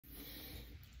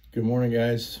Good morning,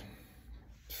 guys.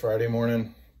 It's Friday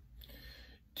morning.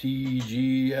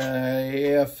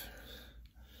 TGIF.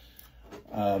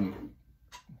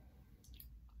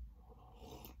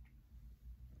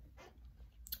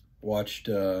 Watched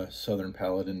Southern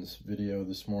Paladin's video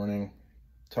this morning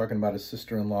talking about his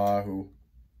sister-in-law who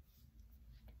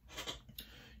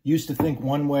used to think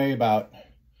one way about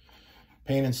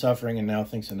pain and suffering and now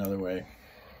thinks another way.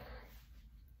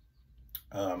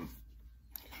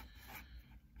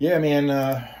 Yeah, man,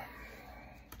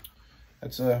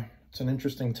 it's an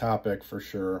interesting topic for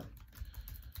sure.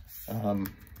 Pain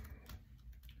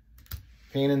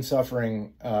and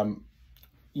suffering.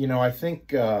 You know, I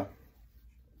think one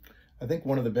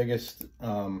of the biggest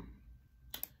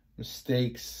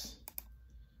mistakes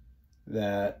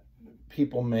that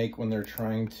people make when they're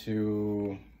trying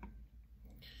to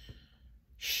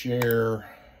share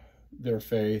their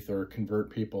faith or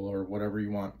convert people or whatever you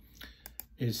want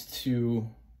is to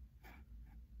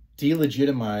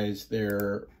delegitimize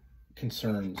their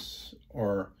concerns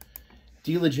or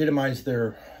delegitimize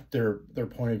their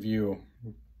point of view.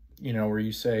 You know, where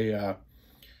you say,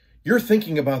 you're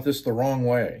thinking about this the wrong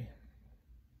way.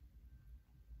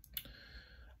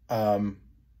 I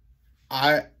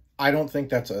don't think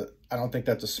that's a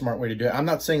smart way to do it. I'm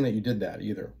not saying that you did that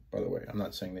either, by the way. I'm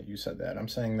not saying that you said that. I'm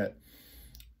saying that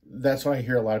that's what I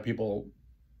hear a lot of people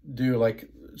do. Like,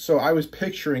 so I was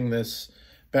picturing this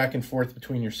back and forth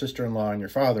between your sister-in-law and your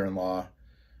father-in-law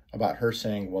about her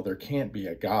saying, well, there can't be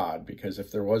a God, because if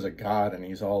there was a God and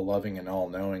he's all loving and all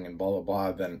knowing and blah, blah,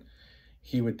 blah, then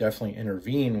he would definitely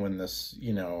intervene when this,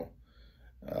 you know,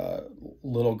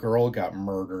 little girl got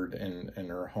murdered in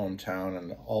her hometown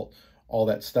and all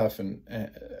that stuff. And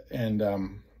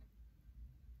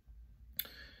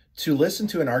to listen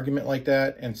to an argument like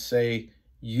that and say,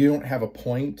 you don't have a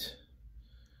point,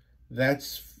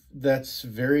 that's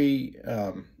very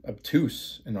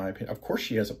obtuse, in my opinion. Of course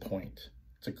she has a point.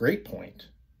 It's a great point,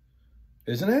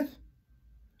 isn't it?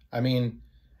 I mean,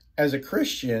 as a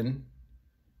Christian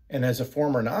and as a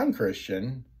former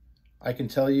non-Christian, I can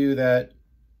tell you that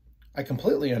I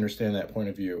completely understand that point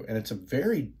of view. And it's a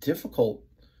very difficult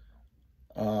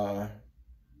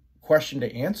question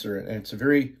to answer. And it's a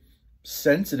very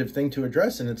sensitive thing to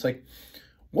address. And it's like,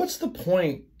 what's the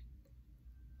point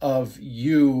of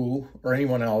you or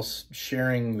anyone else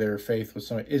sharing their faith with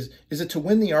someone? Is it to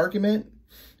win the argument?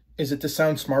 Is it to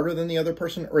sound smarter than the other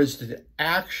person? Or is it to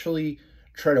actually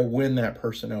try to win that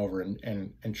person over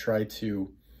and try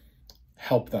to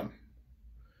help them?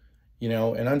 You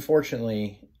know, and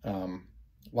unfortunately,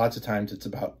 lots of times it's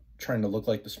about trying to look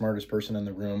like the smartest person in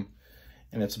the room,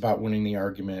 and it's about winning the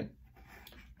argument.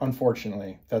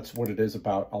 Unfortunately, that's what it is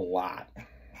about a lot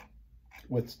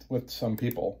with some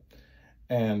people.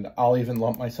 And I'll even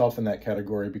lump myself in that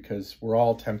category, because we're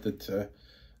all tempted to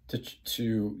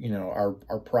you know,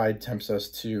 our pride tempts us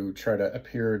to try to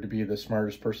appear to be the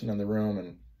smartest person in the room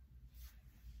and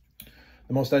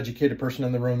the most educated person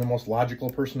in the room, the most logical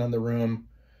person in the room,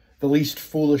 the least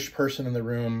foolish person in the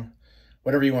room,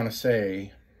 whatever you want to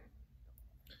say.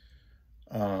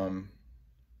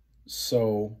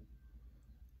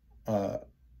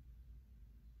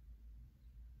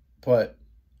 But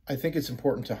I think it's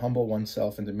important to humble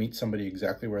oneself and to meet somebody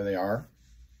exactly where they are,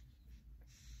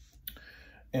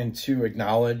 and to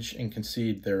acknowledge and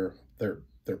concede their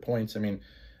points. I mean,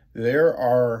 there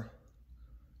are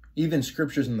even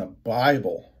scriptures in the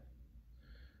Bible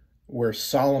where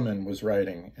Solomon was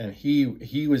writing, and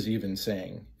he was even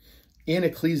saying in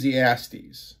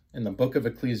Ecclesiastes, in the book of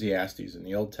Ecclesiastes in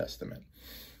the Old Testament,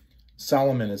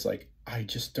 Solomon is like, I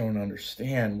just don't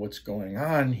understand what's going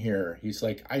on here. He's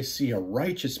like, I see a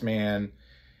righteous man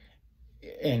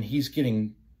and he's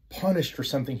getting punished for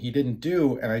something he didn't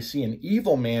do, and I see an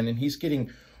evil man and he's getting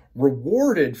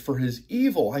rewarded for his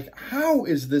evil. Like, how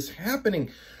is this happening?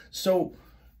 So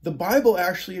the Bible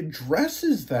actually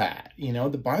addresses that. You know,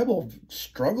 the Bible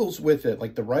struggles with it,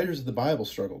 like the writers of the Bible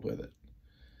struggled with it.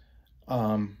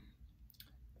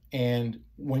 And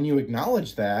when you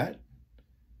acknowledge that,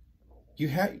 you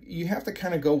have to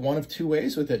kind of go one of two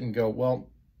ways with it and go,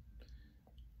 well,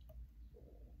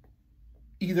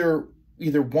 either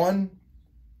one,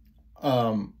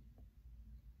 the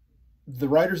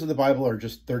writers of the Bible are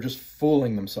they're just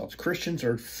fooling themselves. Christians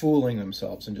are fooling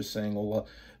themselves and just saying, well,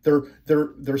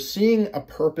 they're seeing a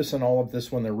purpose in all of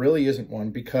this when there really isn't one,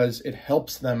 because it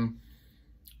helps them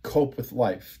cope with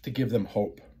life, to give them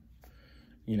hope.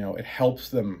 You know, it helps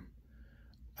them.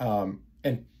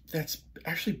 And that's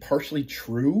actually partially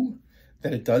true,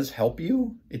 that it does help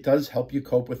you. It does help you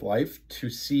cope with life, to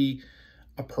see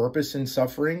a purpose in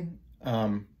suffering.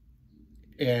 And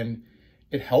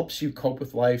it helps you cope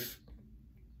with life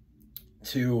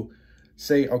to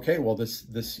say, okay, well,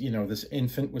 this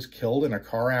infant was killed in a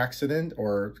car accident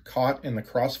or caught in the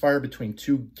crossfire between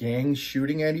two gangs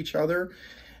shooting at each other,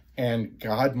 and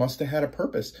God must have had a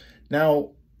purpose.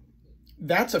 Now,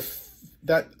 that's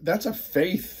a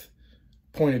faith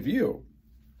point of view,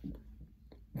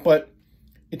 but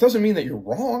it doesn't mean that you're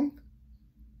wrong.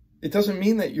 It doesn't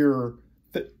mean that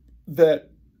that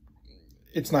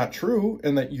it's not true,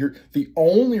 and that the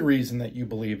only reason that you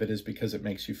believe it is because it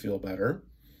makes you feel better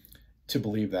to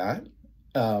believe that.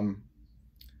 And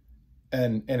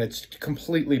it's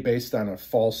completely based on a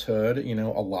falsehood,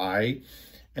 a lie.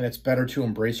 And it's better to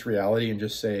embrace reality and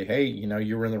just say, hey,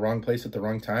 you were in the wrong place at the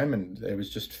wrong time, and it was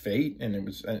just fate, and it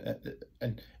was,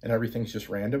 and everything's just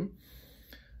random.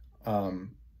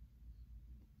 One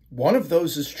of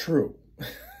those is true.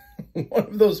 One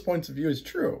of those points of view is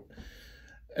true,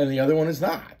 and the other one is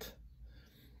not.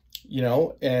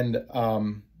 And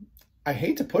I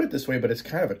hate to put it this way, but it's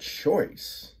kind of a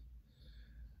choice.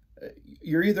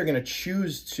 You're either going to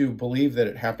choose to believe that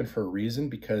it happened for a reason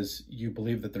because you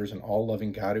believe that there's an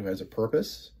all-loving God who has a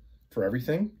purpose for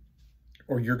everything,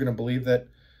 or you're going to believe that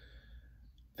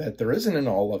there isn't an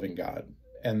all-loving God,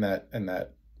 and that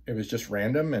it was just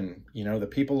random, and the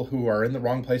people who are in the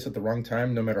wrong place at the wrong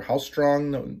time, no matter how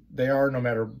strong they are, no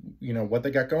matter what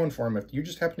they got going for them, if you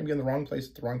just happen to be in the wrong place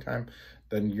at the wrong time,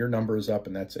 then your number is up,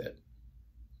 and that's it.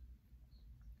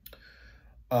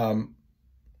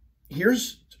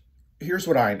 Here's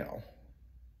what I know,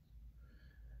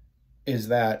 is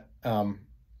that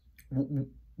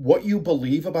what you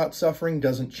believe about suffering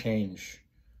doesn't change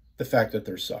the fact that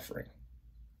there's suffering,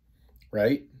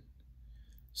 right?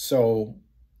 So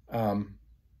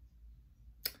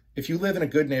if you live in a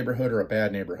good neighborhood or a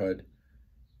bad neighborhood,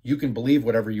 you can believe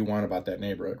whatever you want about that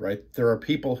neighborhood, right? There are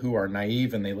people who are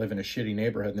naive and they live in a shitty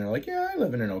neighborhood and they're like, yeah, I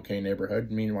live in an okay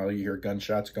neighborhood. Meanwhile, you hear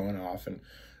gunshots going off and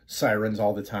sirens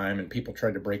all the time, and people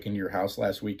tried to break into your house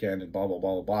last weekend and blah, blah,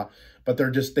 blah, blah, blah. But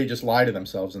they just lie to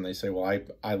themselves and they say, well,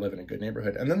 I live in a good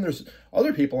neighborhood. And then there's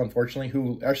other people, unfortunately,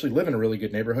 who actually live in a really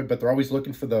good neighborhood, but they're always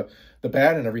looking for the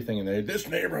bad and everything. And this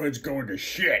neighborhood's going to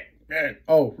shit. Man.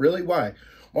 Oh, really? Why?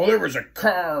 Well, there was a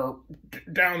car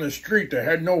down the street that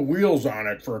had no wheels on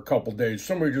it for a couple days.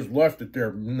 Somebody just left it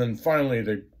there, and then finally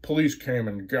the police came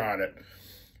and got it.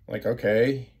 Like,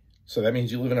 okay, so that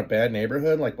means you live in a bad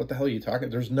neighborhood? Like, what the hell are you talking?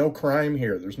 There's no crime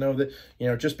here. There's no,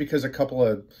 just because a couple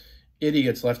of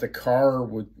idiots left a car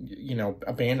with,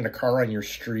 abandoned a car on your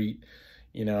street,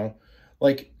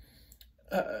 like,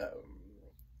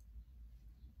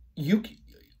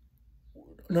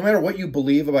 no matter what you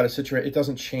believe about a situation, it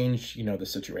doesn't change, the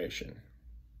situation.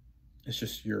 It's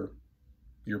just your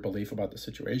belief about the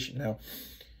situation. Now,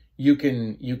 you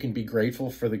can be grateful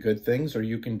for the good things, or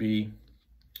you can be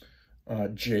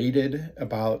jaded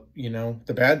about,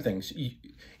 the bad things.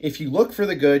 If you look for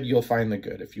the good, you'll find the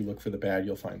good. If you look for the bad,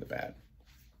 you'll find the bad.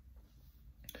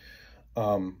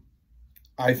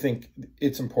 I think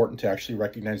it's important to actually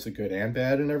recognize the good and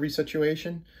bad in every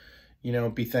situation.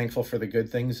 Be thankful for the good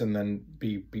things, and then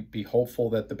be hopeful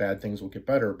that the bad things will get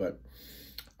better. But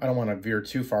I don't want to veer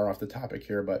too far off the topic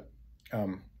here. But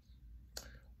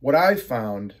what I've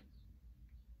found,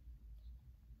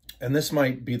 and this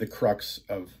might be the crux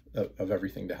of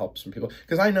everything to help some people,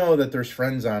 because I know that there's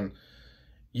friends on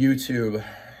YouTube,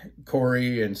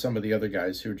 Corey and some of the other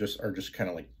guys who are just kind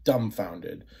of like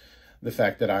dumbfounded the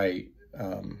fact that I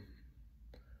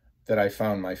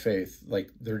found my faith.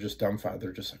 Like, they're just dumbfounded.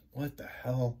 They're just like, what the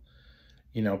hell?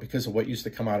 Because of what used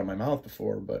to come out of my mouth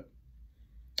before. But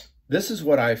this is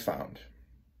what I found.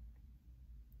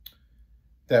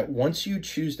 That once you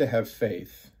choose to have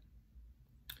faith,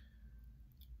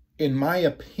 in my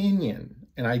opinion,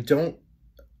 and I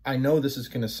know this is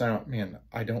going to sound, man,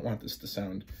 I don't want this to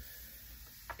sound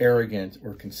arrogant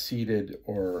or conceited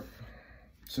or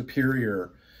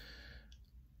superior.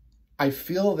 I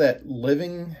feel that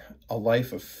living a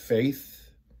life of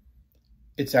faith,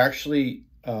 it's actually,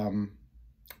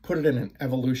 put it in an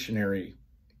evolutionary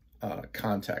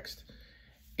context,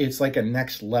 it's like a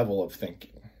next level of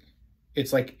thinking.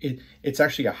 It's like, it's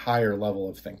actually a higher level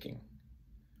of thinking,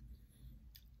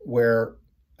 where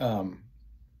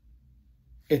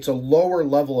it's a lower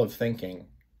level of thinking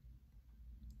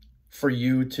for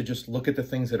you to just look at the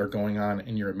things that are going on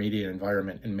in your immediate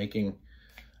environment and making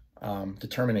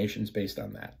determinations based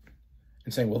on that,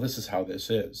 and saying, well, this is how this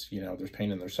is. There's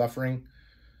pain and there's suffering.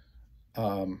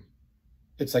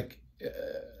 It's like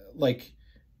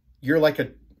you're like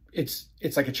it's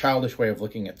like a childish way of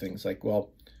looking at things. Like,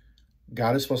 well,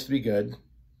 God is supposed to be good.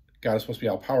 God is supposed to be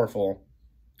all powerful.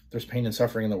 There's pain and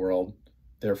suffering in the world.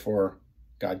 Therefore,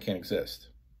 God can't exist.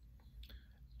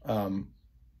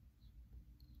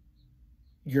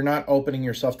 you're not opening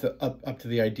yourself to up to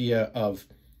the idea of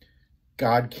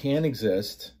God can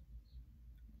exist,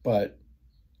 but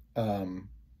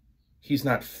he's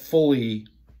not fully,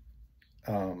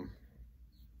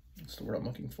 what's the word I'm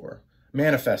looking for?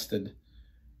 Manifested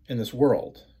in this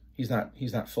world. He's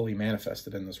not fully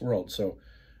manifested in this world. So,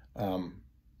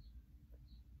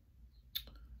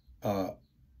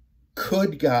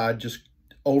 could God just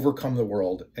overcome the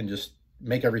world and just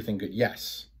make everything good?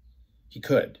 Yes, he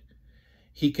could.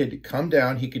 He could come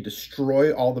down, he could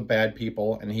destroy all the bad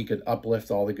people, and he could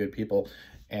uplift all the good people.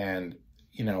 And,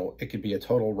 you know, it could be a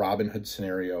total Robin Hood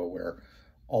scenario where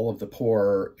all of the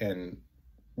poor and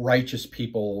righteous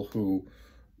people who,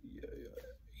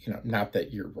 you know, not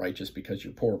that you're righteous because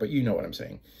you're poor, but you know what I'm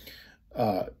saying.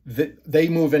 They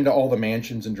move into all the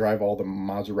mansions and drive all the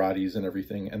Maseratis and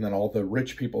everything, and then all the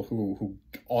rich people who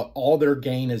all their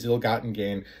gain is ill-gotten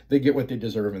gain, they get what they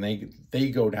deserve, and they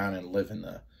go down and live in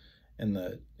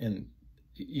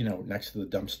you know, next to the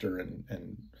dumpster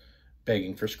and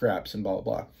begging for scraps and blah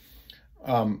blah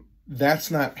blah.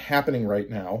 That's not happening right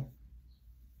now,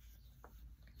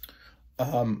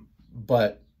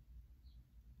 but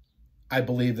I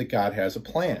believe that God has a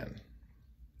plan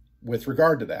with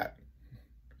regard to that.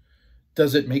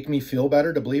 Does it make me feel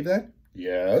better to believe that?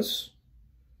 Yes.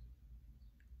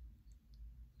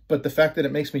 But the fact that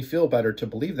it makes me feel better to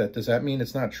believe that, does that mean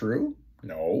it's not true?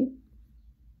 No.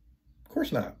 Of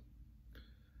course not.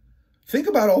 Think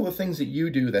about all the things that you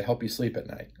do that help you sleep at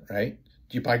night, right?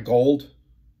 Do you buy gold?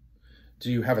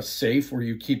 Do you have a safe where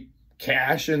you keep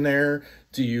cash in there?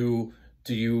 Do you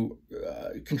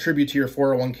contribute to your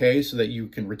 401k so that you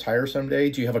can retire someday?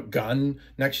 Do you have a gun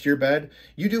next to your bed?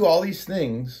 You do all these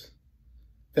things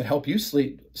that help you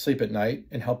sleep at night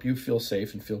and help you feel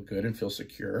safe and feel good and feel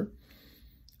secure.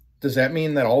 Does that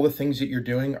mean that all the things that you're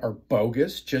doing are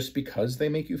bogus just because they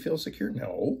make you feel secure?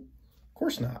 No, of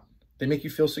course not. They make you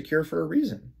feel secure for a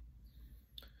reason.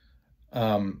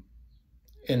 And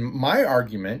my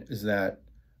argument is that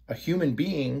a human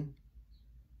being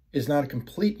is not a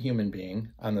complete human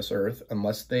being on this earth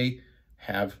unless they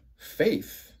have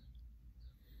faith.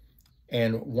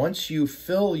 And once you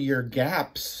fill your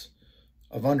gaps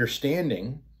of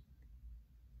understanding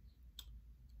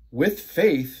with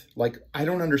faith, like, I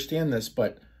don't understand this,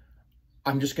 but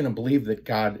I'm just going to believe that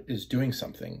God is doing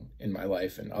something in my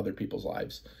life and other people's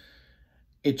lives.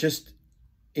 It just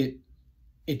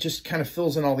kind of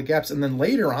fills in all the gaps. And then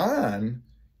later on,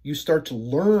 you start to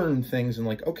learn things and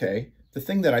like, okay, the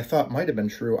thing that I thought might have been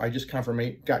true, I just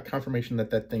got confirmation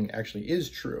that that thing actually is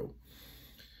true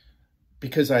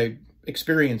because I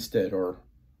experienced it or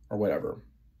whatever.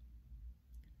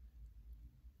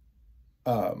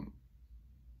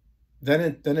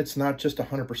 Then it's not just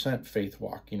 100% faith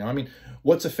walk. You know, I mean,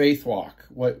 what's a faith walk?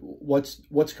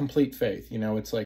 What's complete faith? You know, it's like,